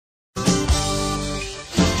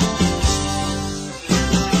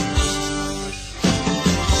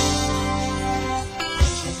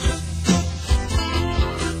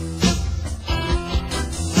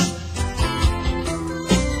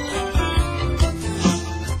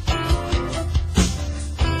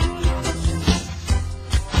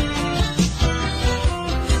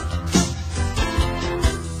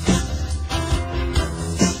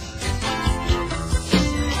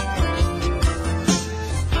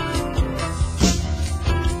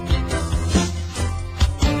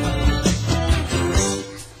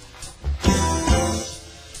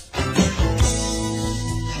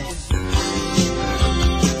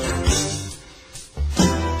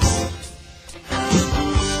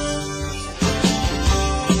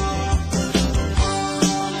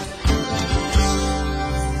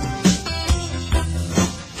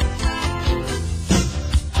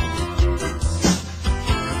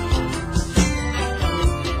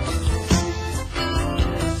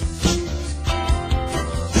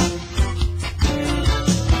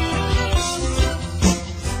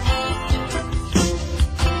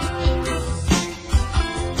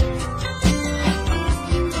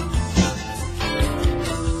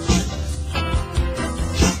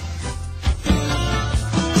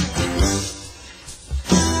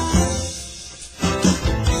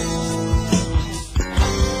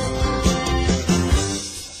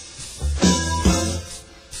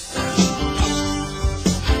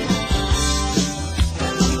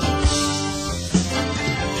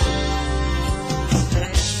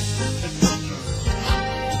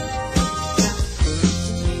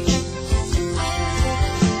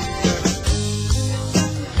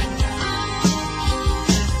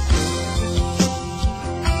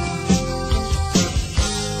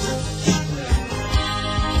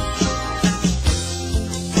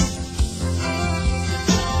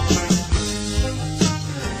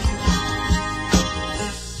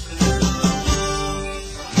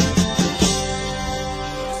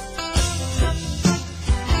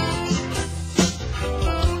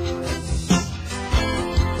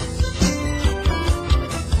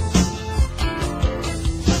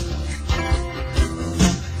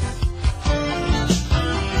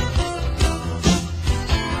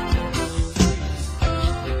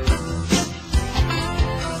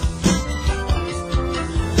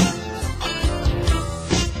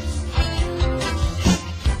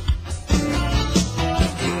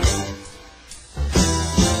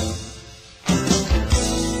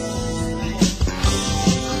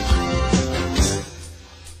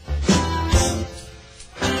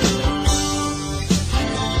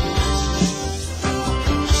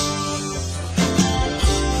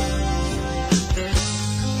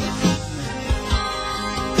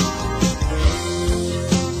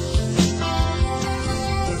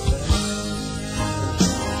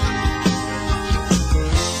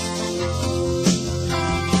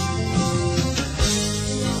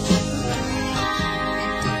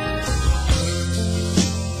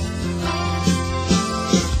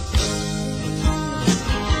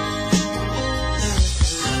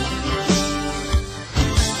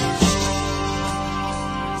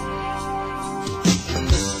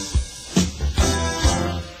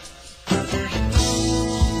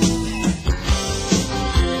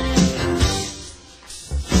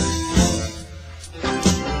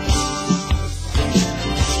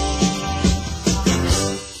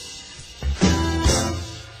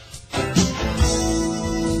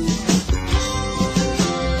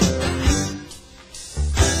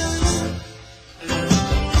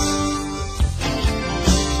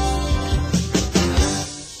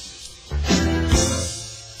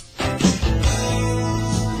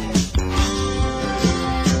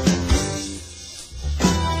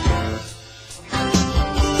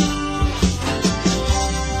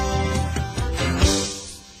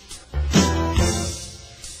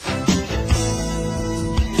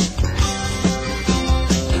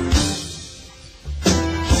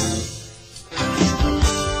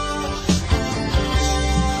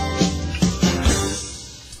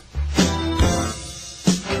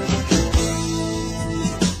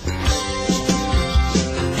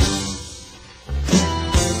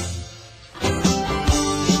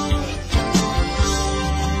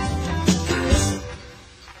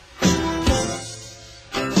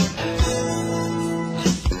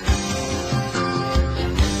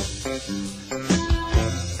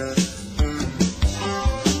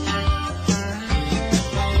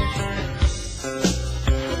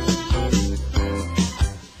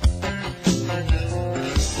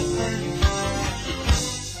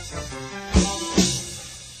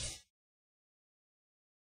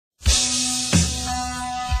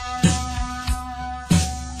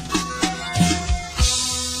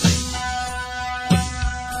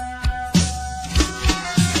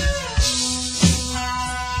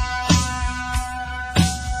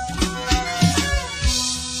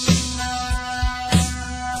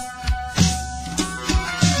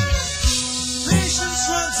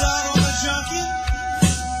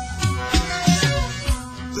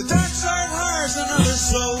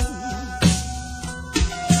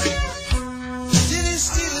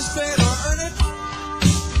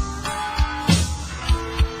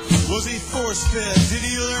Was he force-fed? Did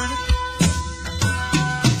he learn it?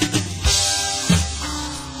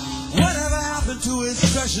 Whatever happened to his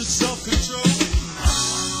precious self-control?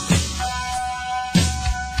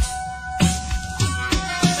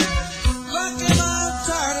 Like him, I'm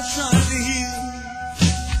tired of trying to heal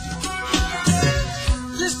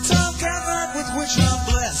this tomcat with which I'm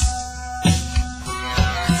blessed.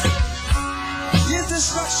 His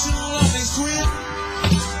destruction love me sweet.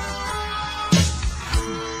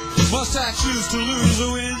 Must I choose to lose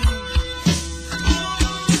or win?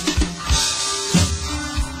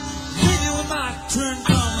 Maybe when my turn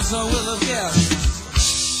comes, I will have guessed.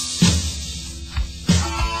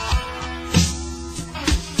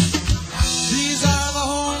 These are the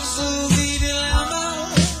horns of the dilemma.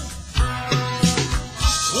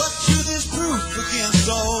 What truth is proof against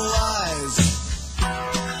all lies?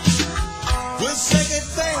 When sacred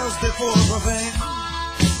fails before profane,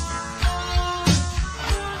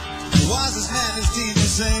 the wisest man is deemed the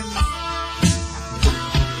same.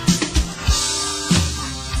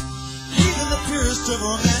 Even the purest of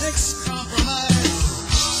romantics compromise.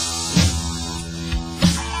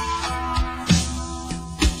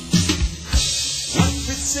 What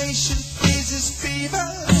fixation freezes fever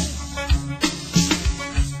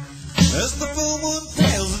as the full moon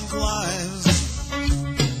pales and climbs?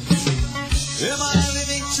 Am I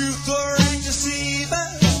living truth or a deceiver?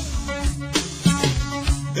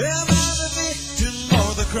 Am I the victim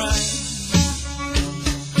or the crime?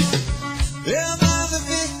 Am I the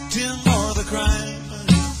victim or the crime?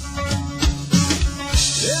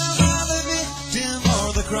 Am I the victim or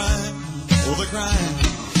the crime? Or the crime?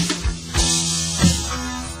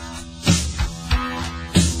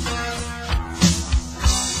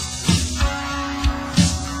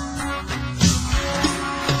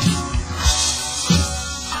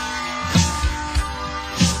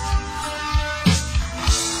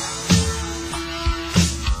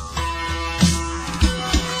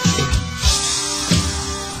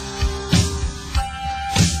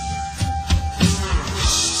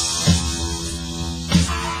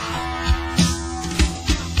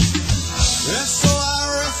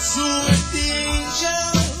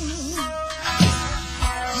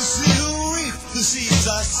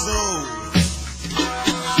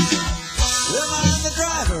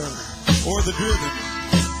 Or the driven?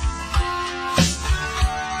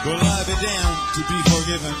 Will I be damned to be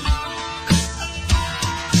forgiven?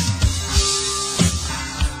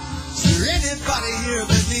 Is there anybody here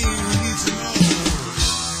but me who needs to know?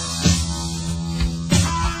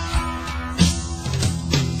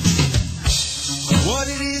 What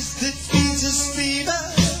it is that feeds us fever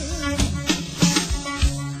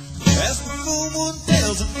as the full moon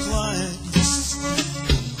pales and climbs?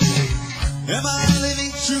 Am I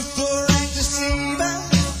living truth or a deceiver?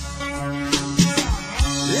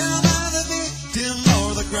 Am I the victim or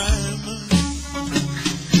the crime?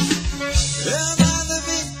 Am I the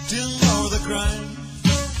victim or the crime?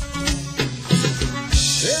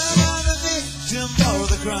 Am I the victim or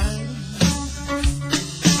the crime?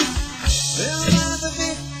 Am I the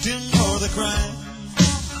victim or the crime?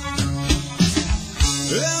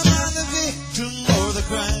 Am I the victim or the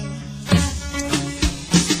crime?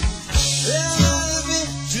 Am I the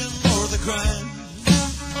victim or the crime?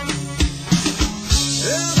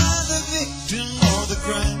 Am I the victim or the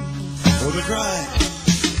crime? Or the crime?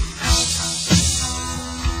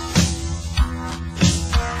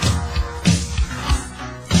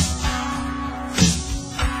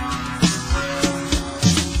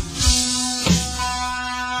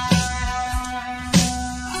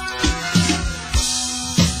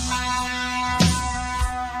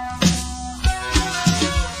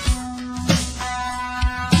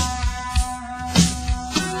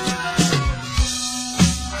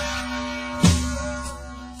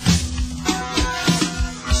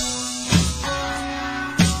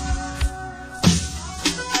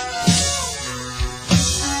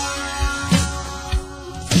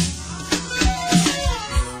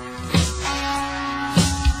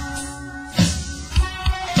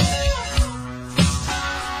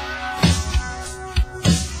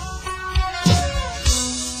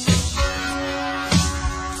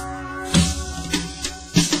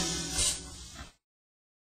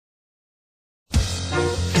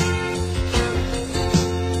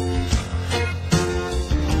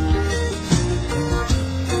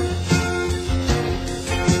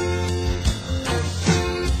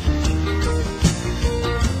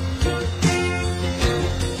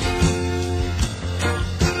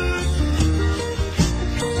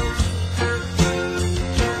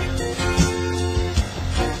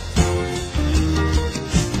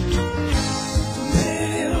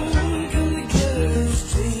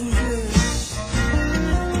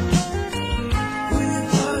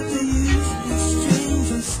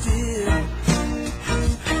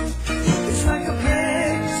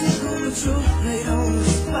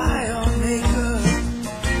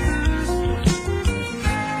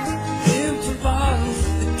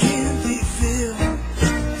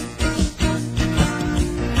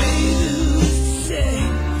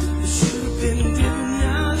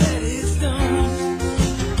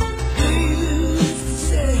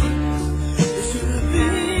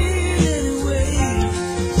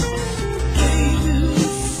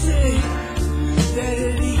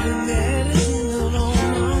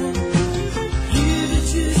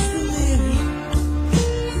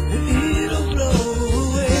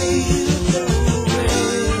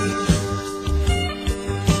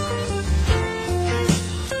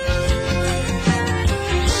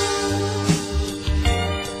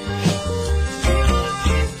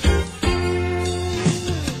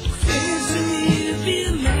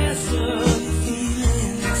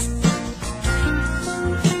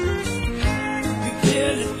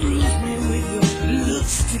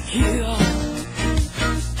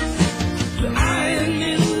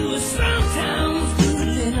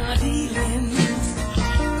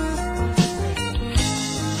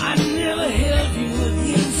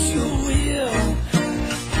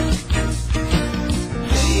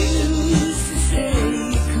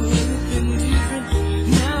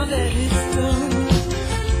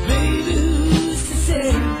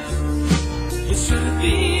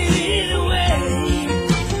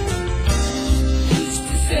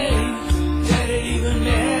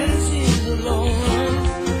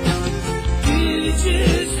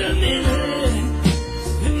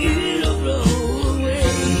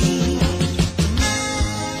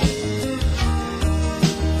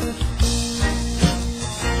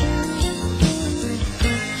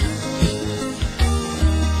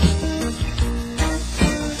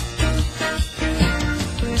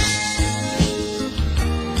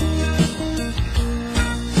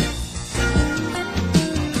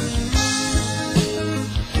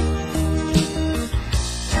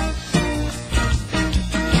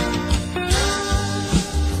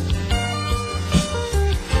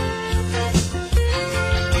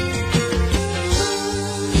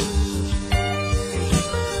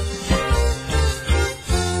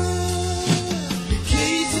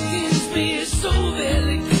 say it so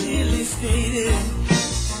very clearly stated.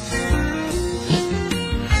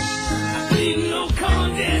 I plead no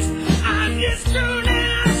contest, I just turn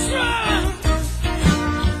and I shrug.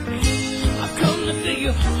 I've come to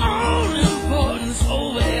figure all importance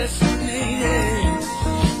overestimated.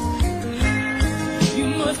 You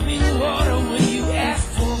must be water when you ask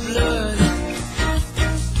for blood.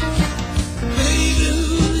 Baby,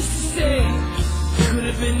 who's to say? Could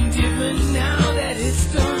have been different now that it's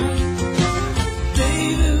done.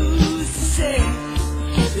 Baby, who's to say?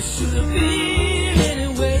 It should have been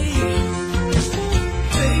anyway.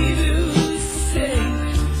 Baby, who's to say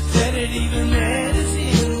that it even matters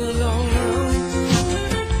in the long run?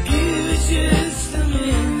 Give it just a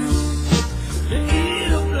minute,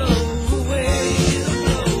 it'll blow away, it'll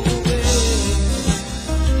blow away.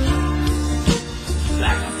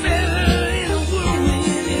 Like a feather in a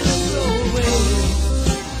whirlwind, it'll blow away.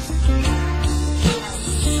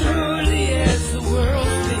 Surely as the world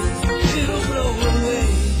spins, it'll blow away.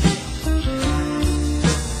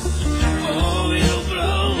 Oh, it'll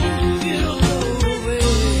blow away.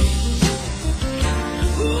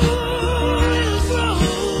 Oh, it'll blow.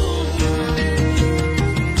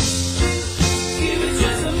 Give it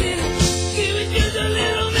just a minute, give it just a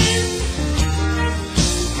little minute.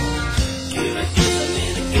 Give it just a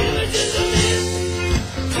minute, give it just a minute.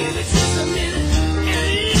 Give it just a minute, and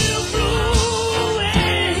it'll blow away.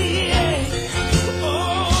 Oh,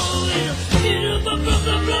 it'll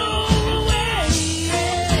blow away.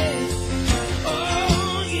 Oh,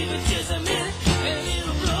 give it just a minute, and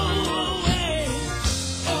it'll blow away.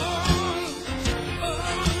 Oh,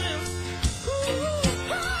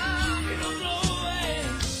 it'll blow away.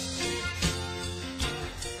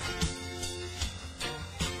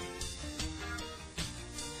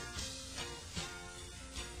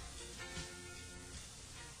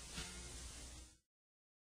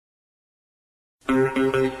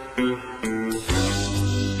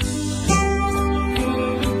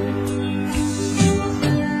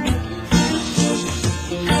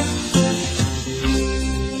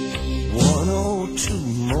 One or two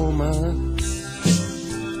moments,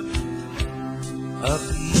 a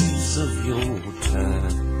piece of your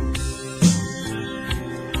time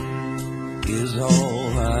is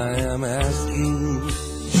all I am asking,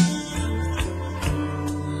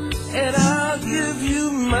 and I'll give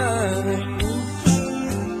you mine.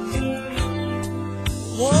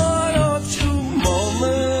 One or two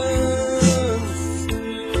moments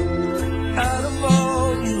out of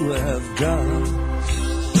all you have got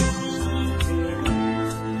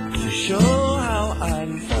to show how I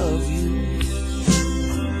love you,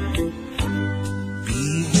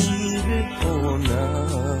 believe it or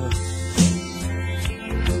not,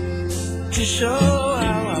 to show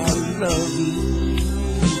how I love you,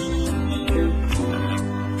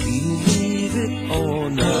 believe it or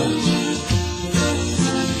not.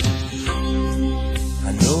 I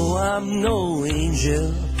know I'm no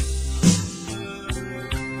angel,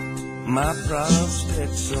 my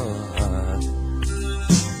prospects are hard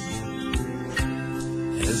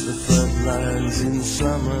as the floodlines in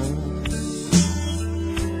summer,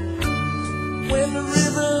 when the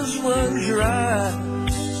rivers run dry.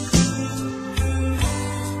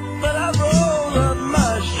 But I roll up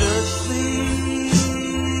my shirt sleeves,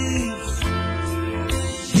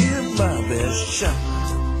 give my best shot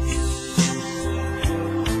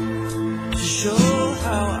to show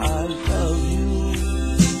how I love you,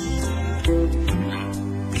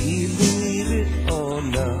 believe it or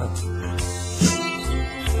not,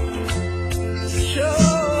 to show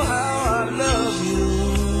how I love you,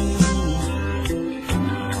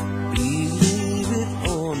 believe it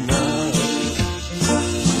or not.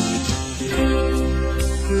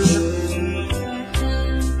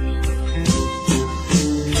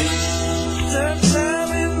 Turn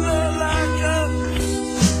time in the lockup,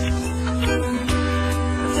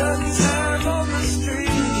 turn time on the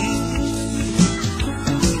street,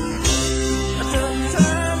 turn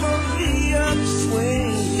time on the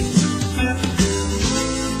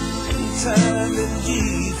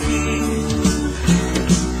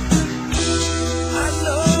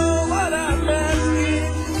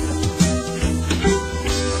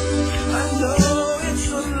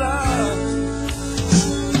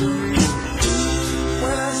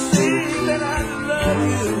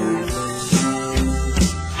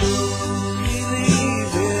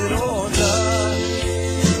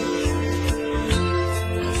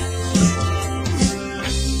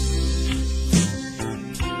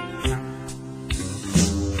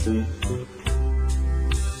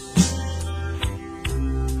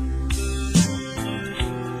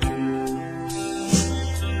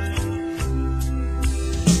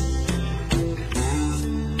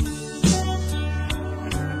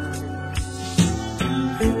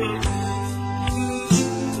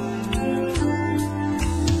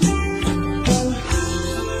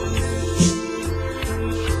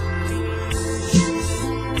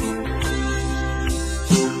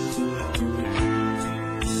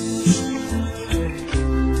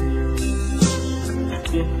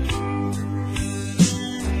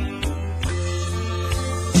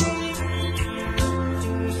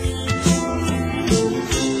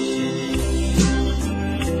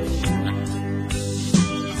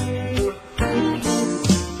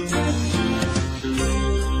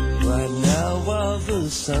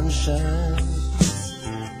sunshine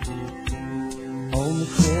on the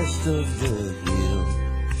crest of the hill,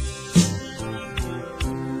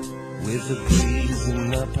 with the breeze in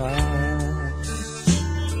my palm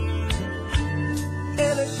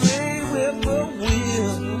and a gray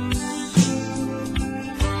whippoorwill,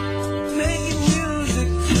 making music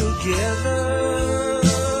together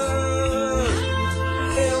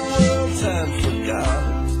in a world time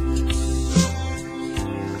forgotten.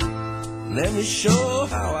 Let me show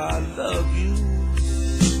how I love you,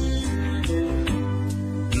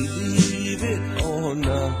 believe it or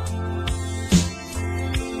not.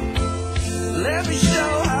 Let me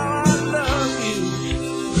show how I love you,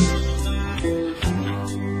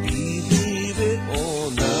 believe it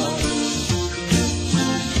or not.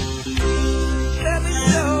 Let me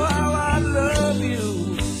show how I love you,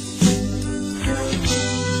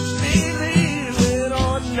 believe it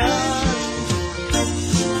or not.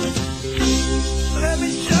 Let me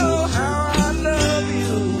show how I love you, believe it or not. Let me show how I love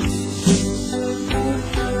you,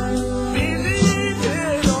 believe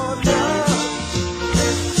it or not.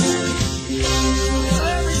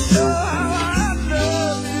 Let me show how I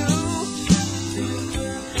love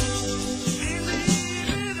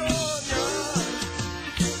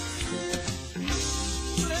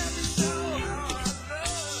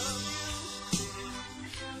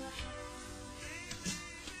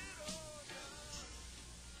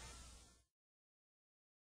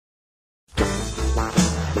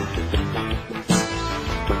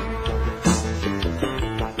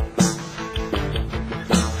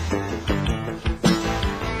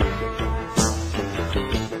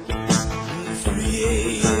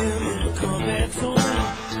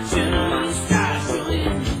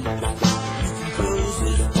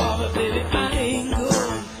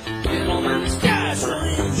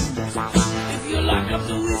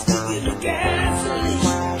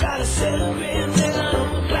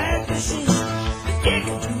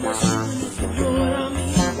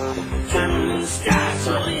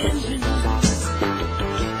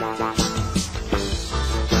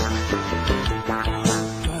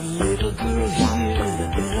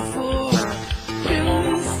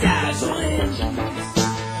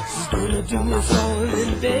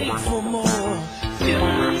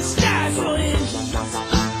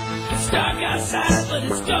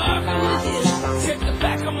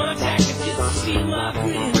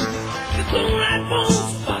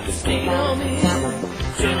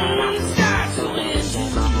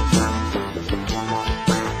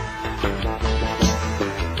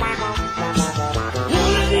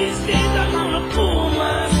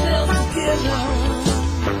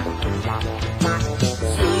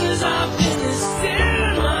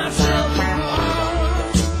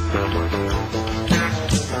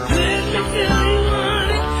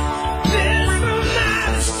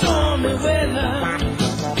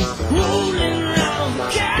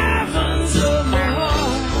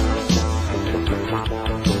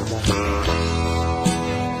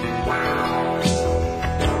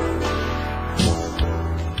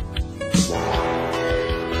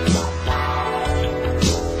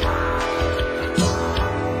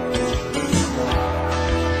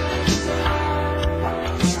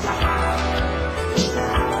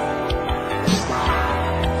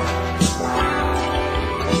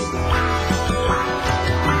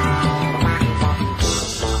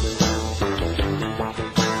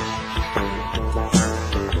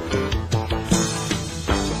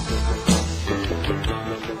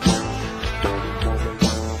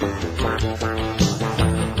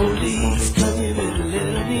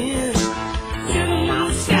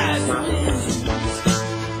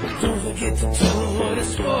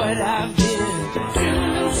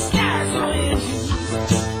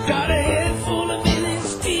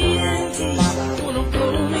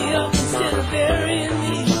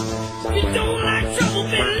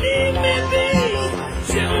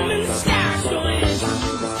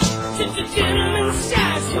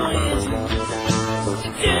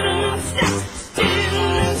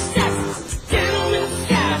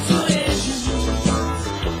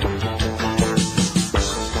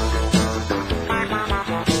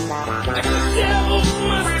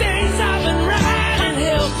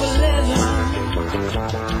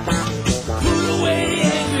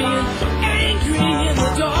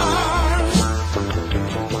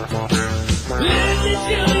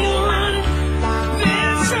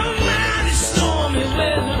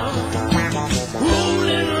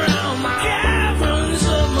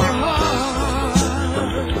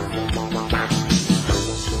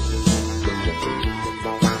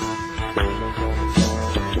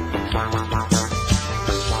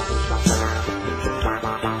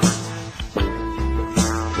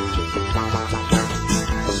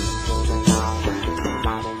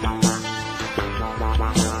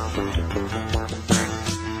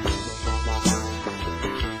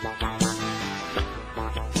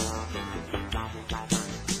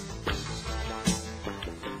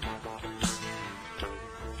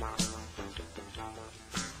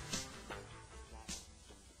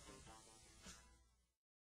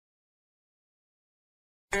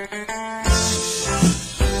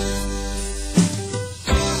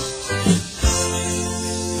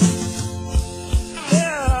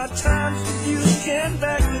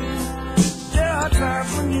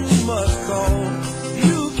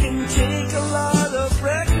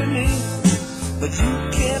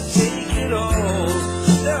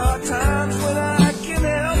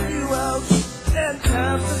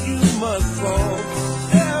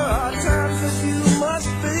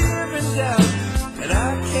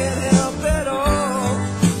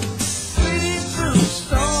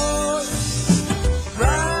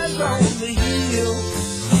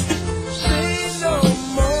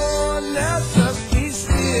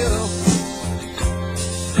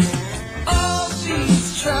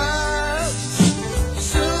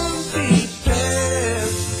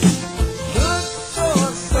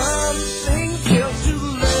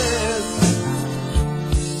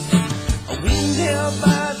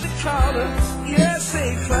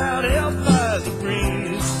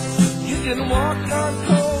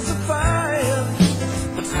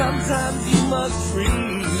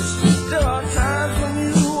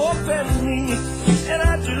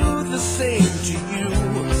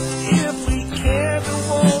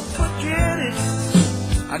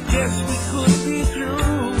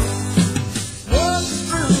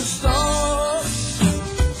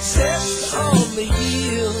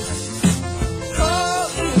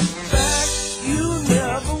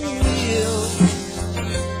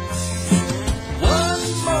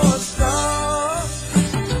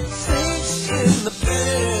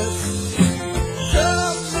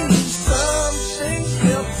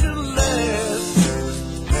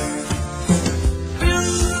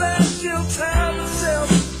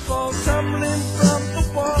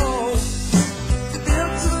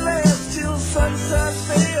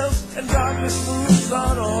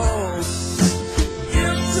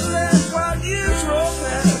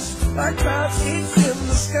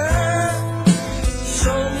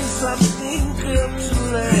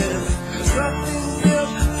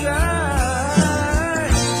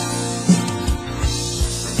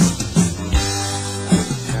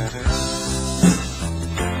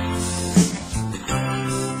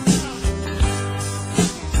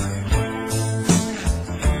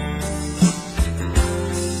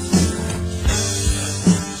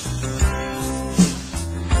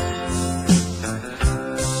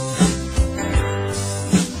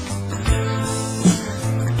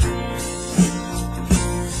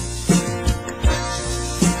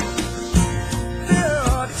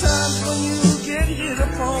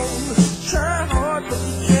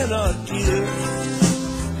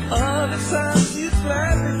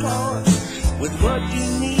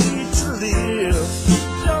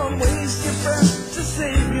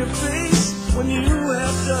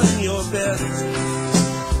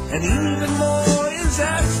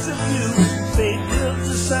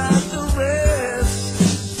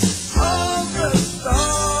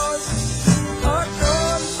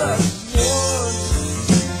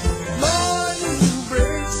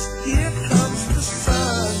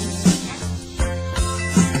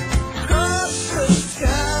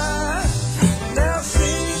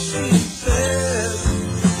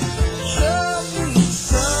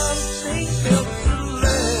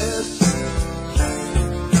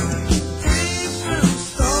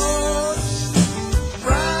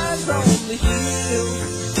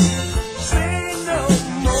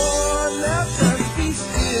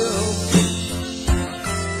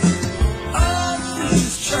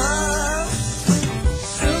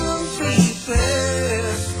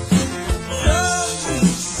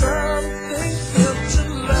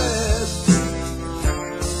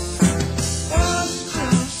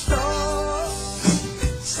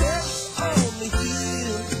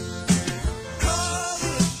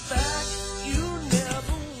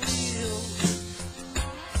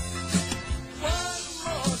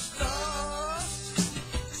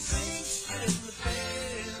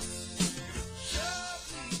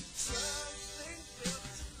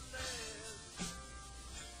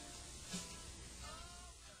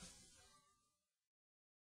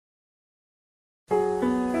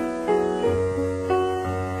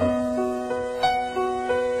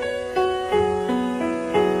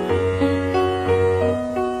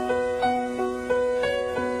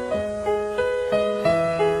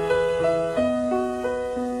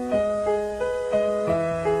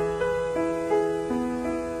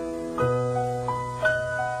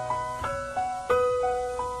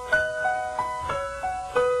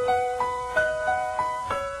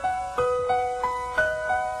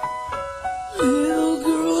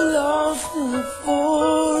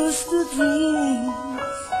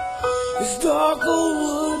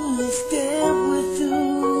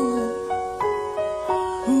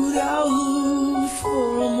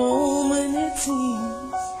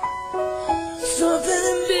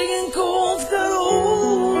Something big and cold's got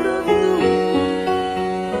hold of you.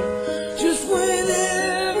 Just when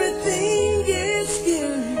everything gets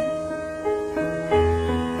scary,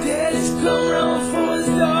 Daddy's come round for his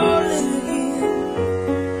darling again.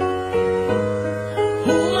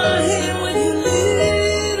 Hold my hand with your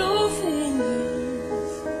little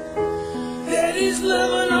fingers. Daddy's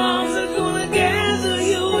loving arms are gonna gather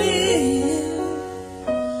you in.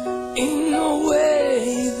 Ain't no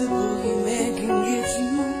way the boogeyman can get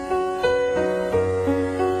you.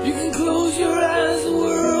 You can close your eyes, the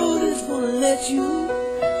world is gonna let you.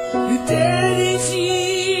 Your daddy's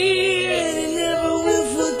here and he never will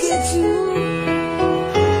forget you.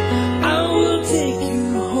 I will take you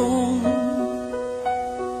home.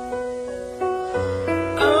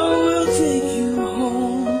 I will take you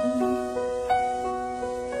home.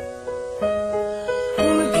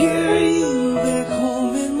 Gonna carry you back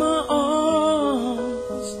home in my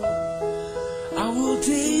arms. I will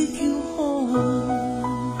take you home.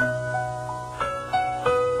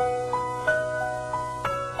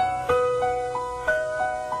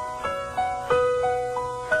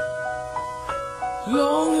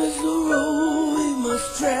 Long as the road we must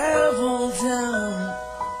travel down,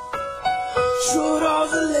 short of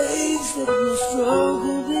the legs that will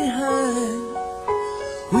struggle behind.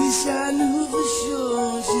 Wish I knew for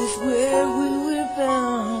sure just where we were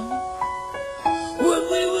bound. What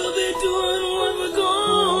we will be doing, what we're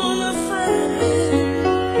gonna find.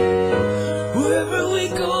 Wherever we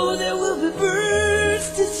go, there will be birds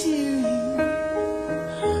to cheer you,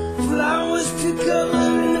 flowers to cover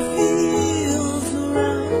in the fields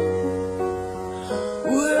around.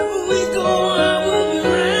 Wherever we go, I will be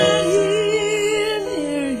right here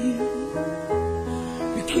near you.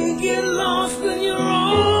 You can't get lost when you're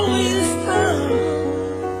always found.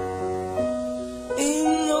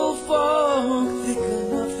 Ain't no fog thick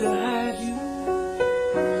enough to hide you.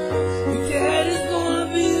 Your daddy's gonna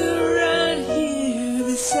be right here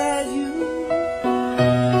beside you.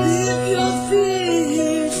 If your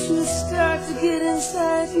fears should start to get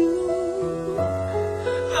inside you,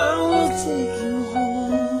 I will take you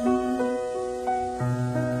home.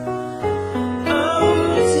 I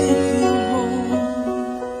will take you home.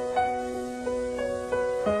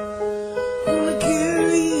 Gonna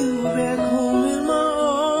carry you back home in my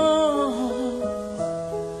arms.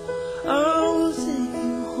 I will take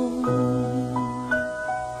you home.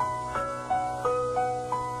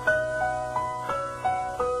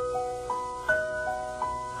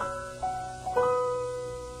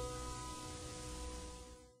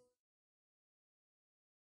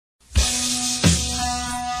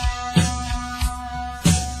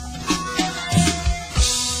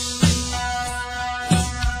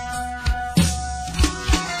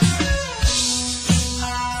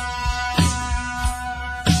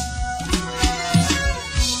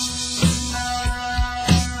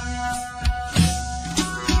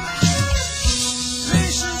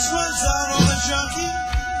 Patience runs out on a junkie.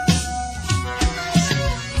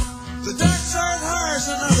 The dark side hires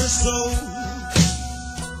another soul.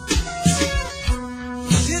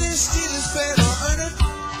 Did he steal his fate or earn it?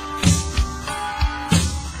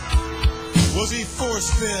 Was he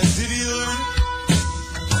force-fed? Did he learn it?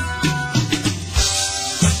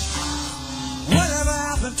 Whatever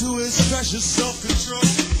happened to his precious self-control?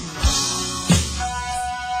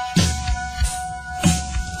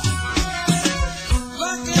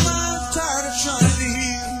 Like him, I'm tired of trying to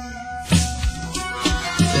heal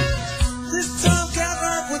this tomcat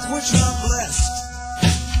heart with which I'm blessed.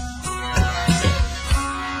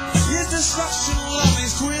 His destruction love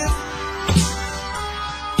is twin.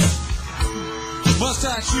 Must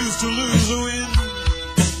I choose to lose or win?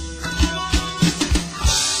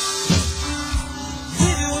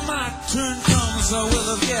 Maybe when my turn comes, I will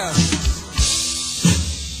have guessed.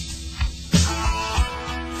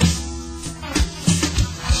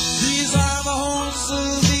 These are the homes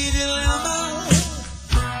of the dilemma.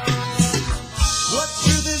 What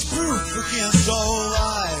truth is proof against all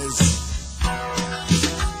lies?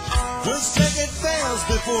 When second fails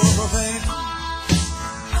before profane,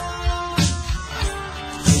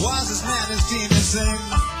 the wisest man is deemed insane.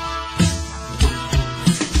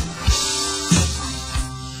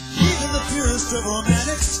 Even the purest of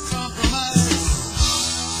romantics compromise.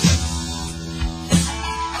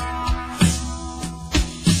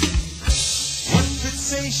 What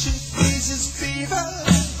fixation freezes fever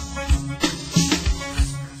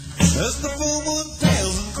as the full moon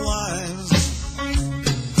pales and climbs?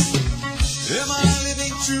 Am I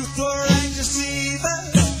living truth or anxious deceiver?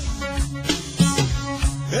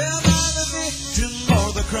 Am I the victim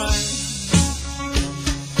or the crime?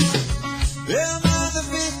 Am I the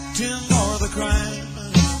victim or the crime?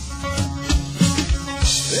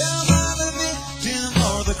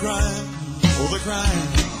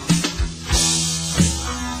 crime.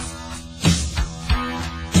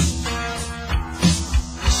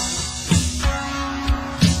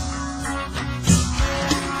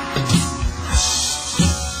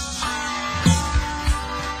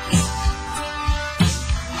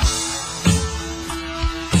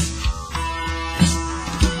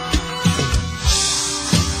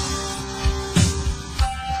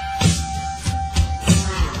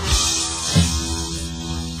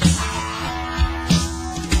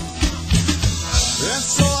 And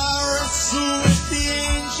so I wrestle with the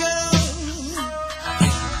angel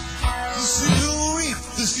to see who reap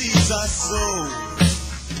the seeds I sow.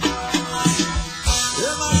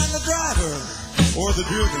 Am I the driver or the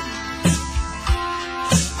driven?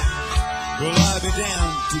 Will I be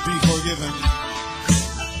damned to be forgiven?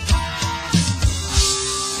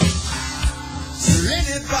 Is there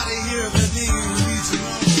anybody here but me who needs to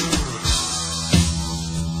know?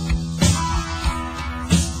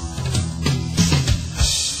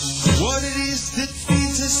 What it is that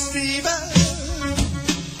feeds us fever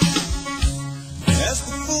as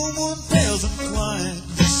the full moon pales and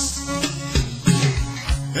climbs.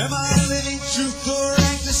 Am I living truth or a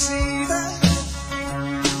deceiver?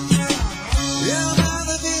 Am I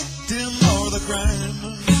the victim or the crime?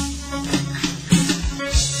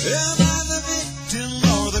 Am I the victim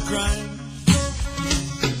or the crime?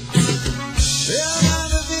 Am I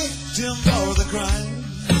the victim or the crime?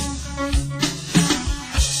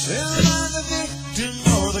 Am I the victim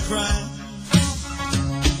or the crime?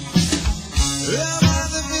 Am I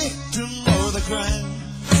the victim or the crime?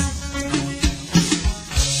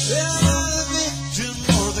 Am I the victim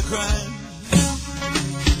or the crime?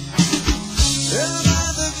 Am I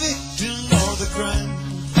the victim or the crime?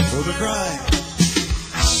 Or the crime?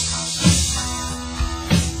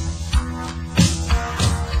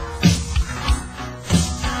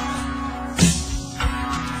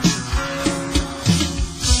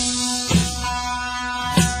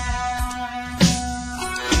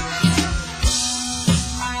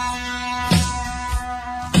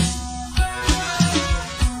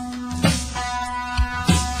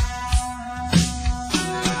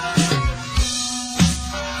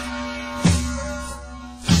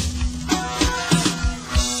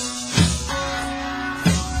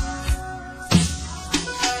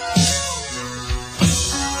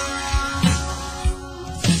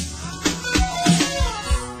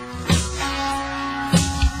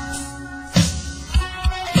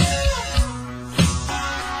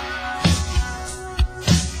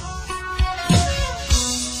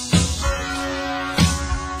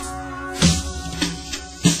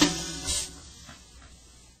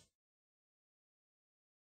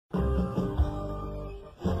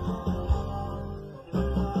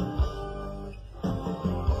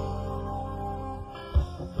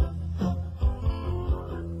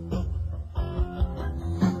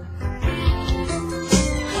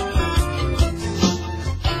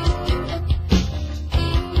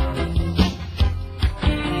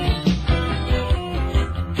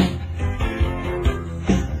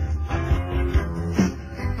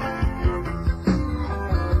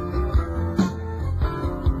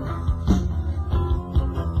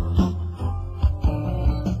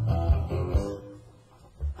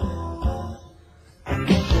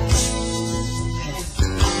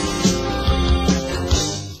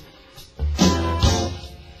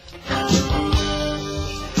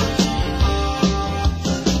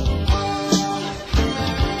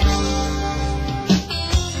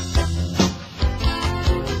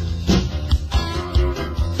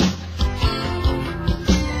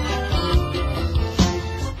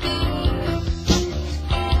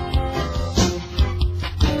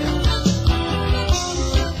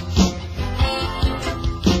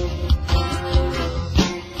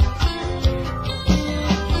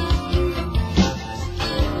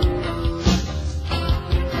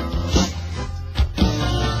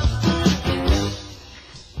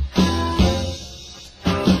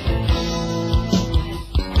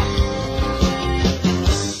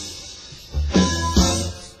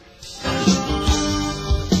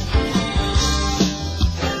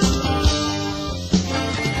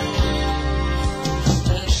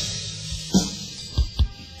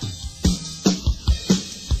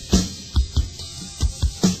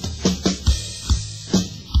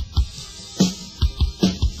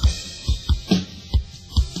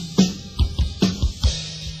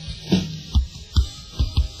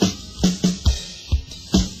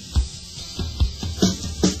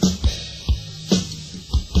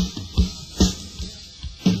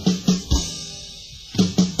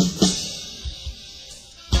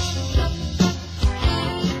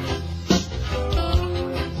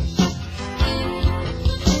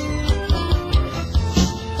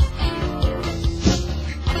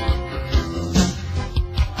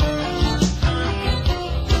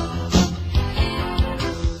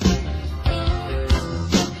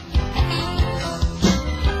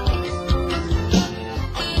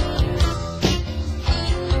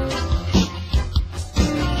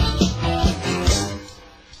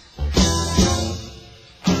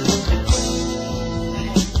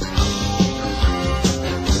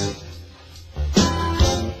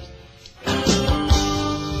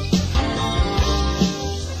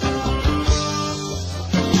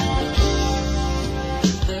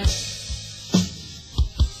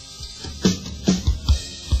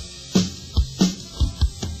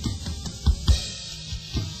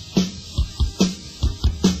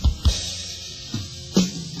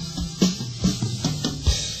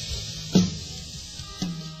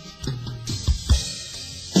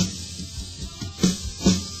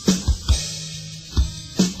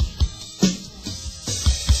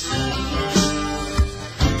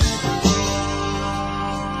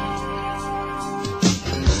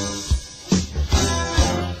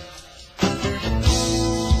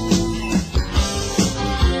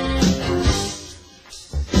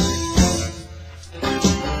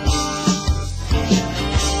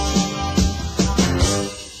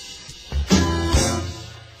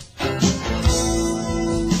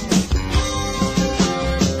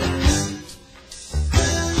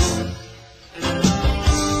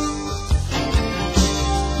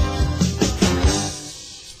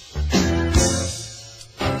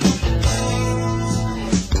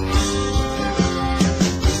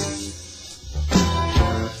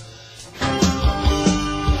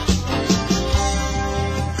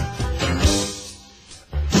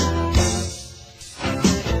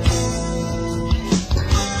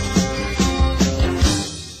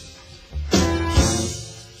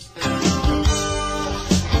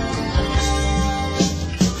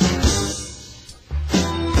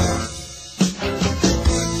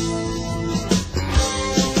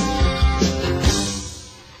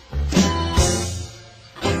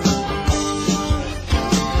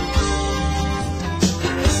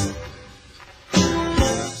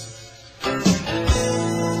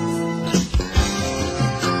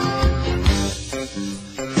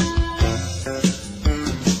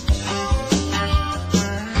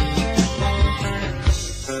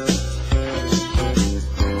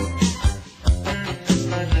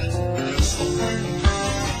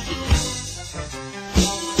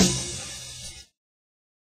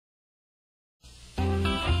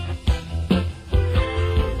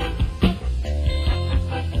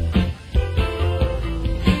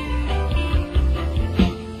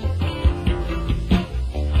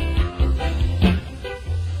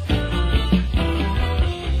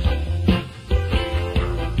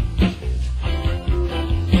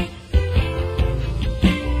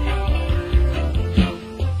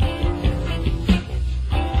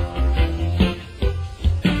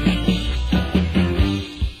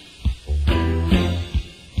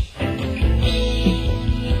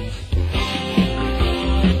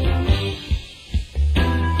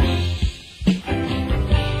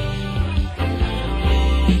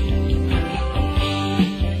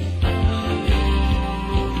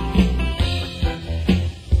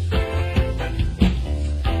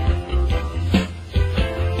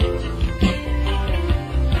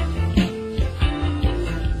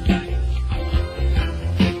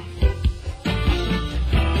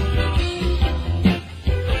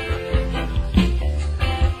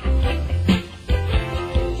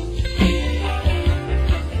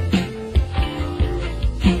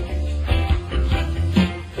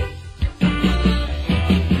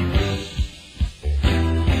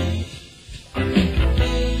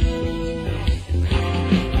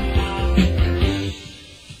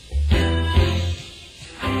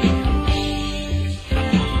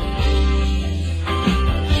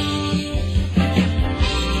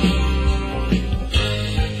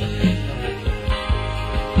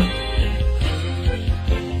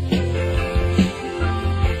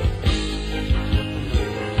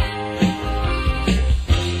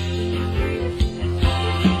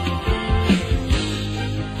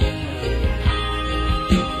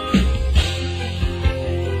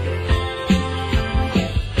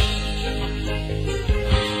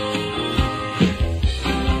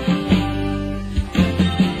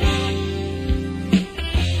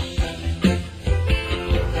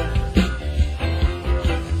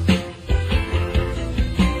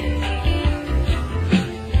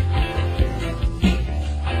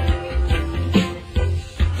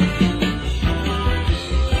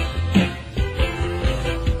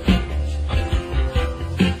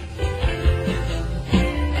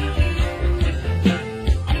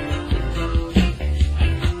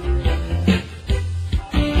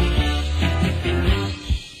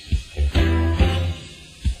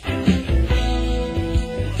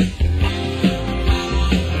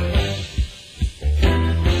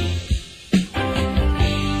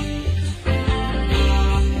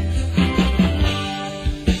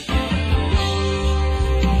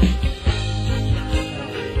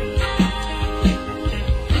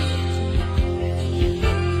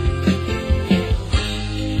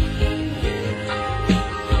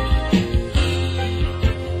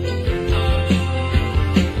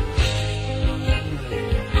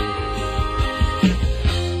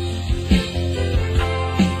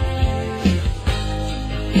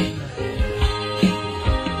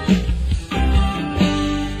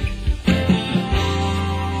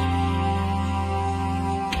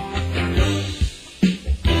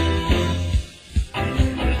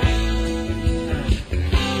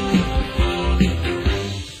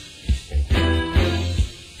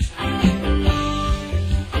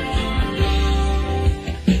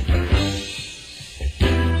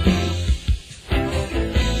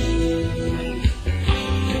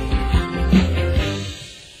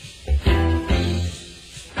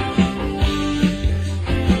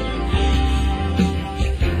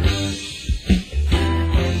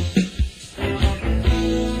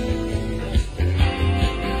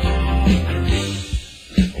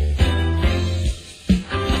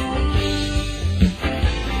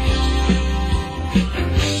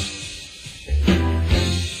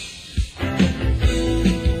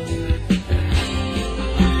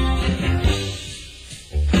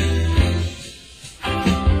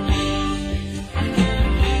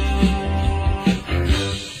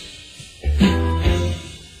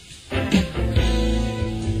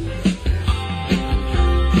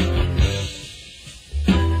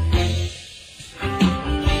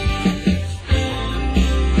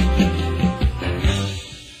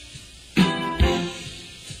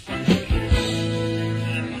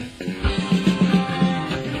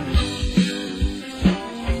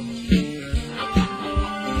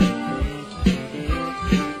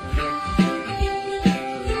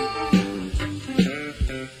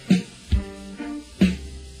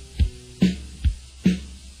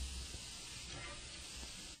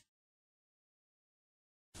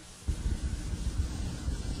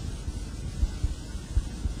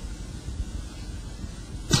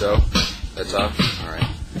 So, that's off? Alright.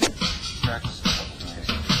 Practice.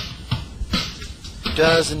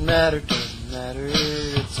 Doesn't matter,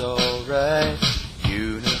 it's alright.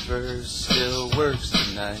 Universe still works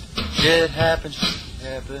tonight. It happens,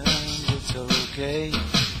 it's okay.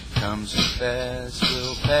 Comes and fast,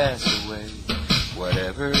 will pass away.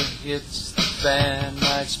 Whatever hits the fan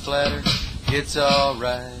might splatter. It's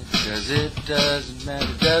alright, 'cause it doesn't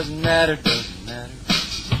matter.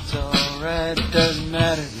 It's alright, it doesn't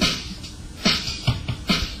matter.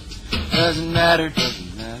 Doesn't matter,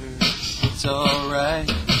 it's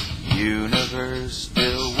alright. Universe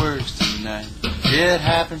still works tonight. It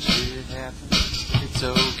happens, it's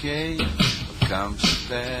okay. What comes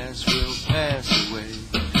fast will pass away.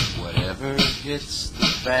 Whatever hits the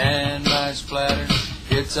fan might splatter.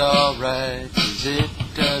 It's alright, 'cause it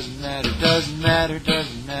doesn't matter.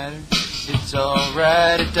 It's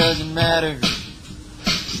alright, it doesn't matter.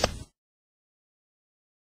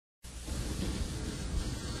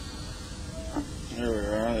 Here we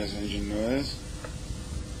are, there's engine noise.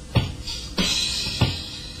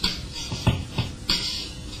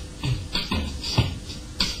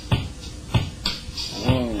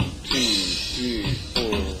 One, two, three,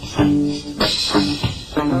 four.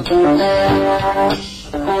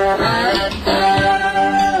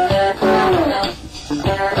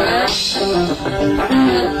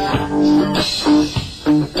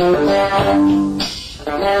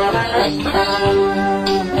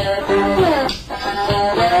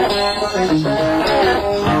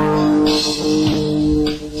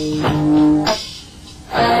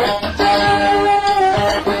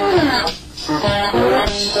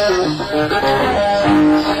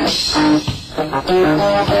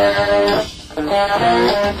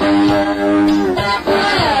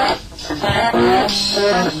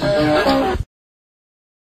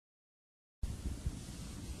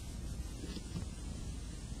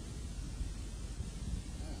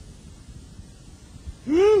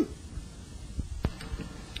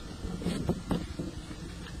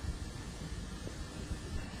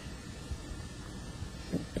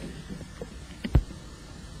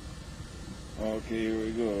 Okay, here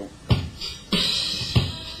we go.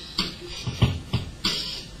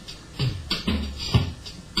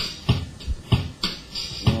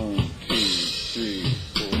 One, two,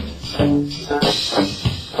 three,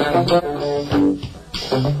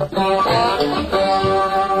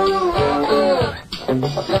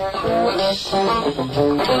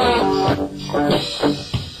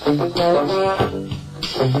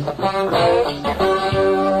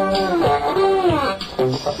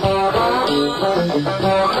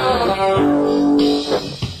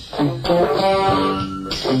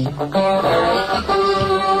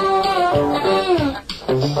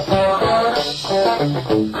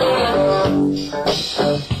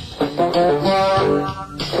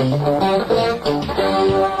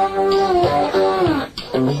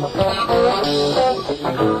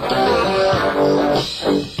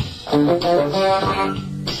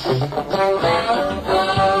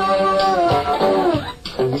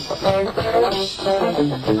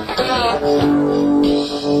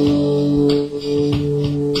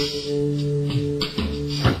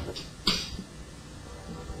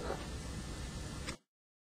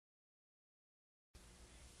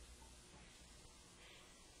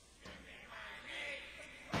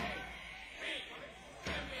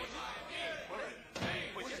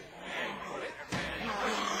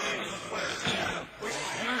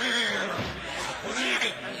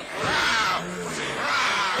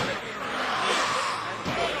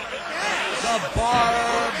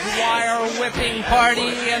 Barbed wire whipping party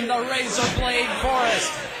in the razor blade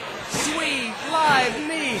forest. Sweet live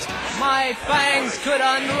meat, my fangs could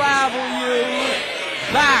unravel you.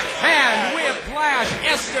 Backhand, whiplash,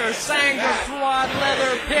 Esther, Sanger, Swat,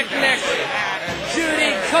 leather picnic.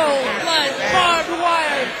 Judy, cold blood, barbed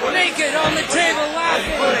wire, naked on the table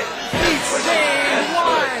laughing.